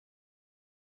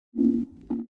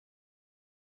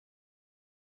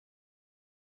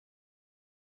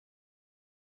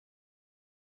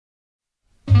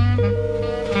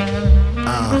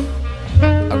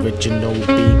Original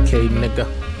BK nigga.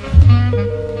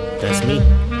 That's me.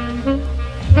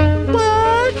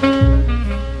 What?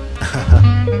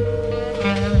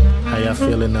 How y'all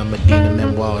feeling on Medina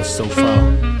Memoirs so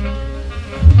far?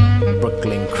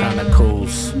 Brooklyn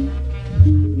Chronicles.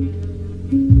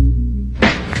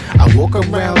 I walk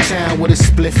around town with a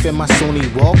spliff in my Sony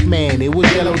Walkman. It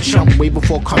was yellow chump way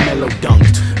before Carmelo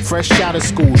dunked. Fresh out of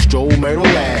school, stroll Myrtle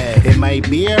Ave. It might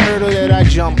be a hurdle that I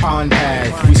jump on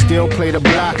past. We still play the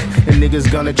block, and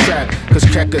niggas gonna trap. Cause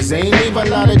crackers ain't leave a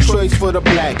lot of choice for the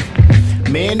black.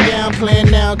 Man down,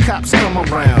 playing now, cops come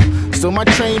around. So my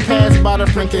train passed by the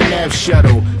Franklin Ave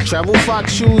shuttle. Travel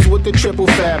Fox shoes with the triple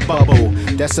fat bubble.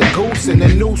 That's a goose and a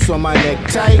noose on my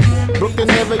necktie. Brooklyn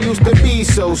never used to be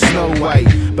so snow white,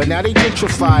 but now they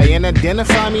gentrify and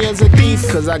identify me as a thief.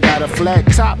 Cause I got a flat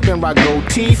top and I gold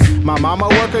teeth. My mama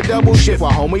work a double shift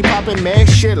while homie popping mad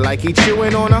shit like he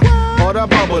chewing on a or the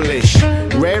bubble-ish.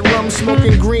 Red rum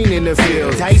smoking green in the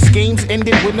field. Dice games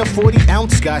ended when the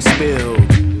 40-ounce got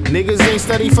spilled. Niggas ain't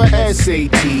study for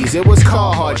SATs. It was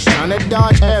Carhartt tryna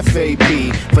dodge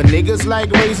FAP. For niggas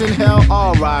like Raising Hell,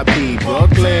 R.I.P.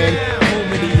 Brooklyn.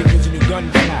 Home of the original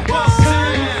gun clap.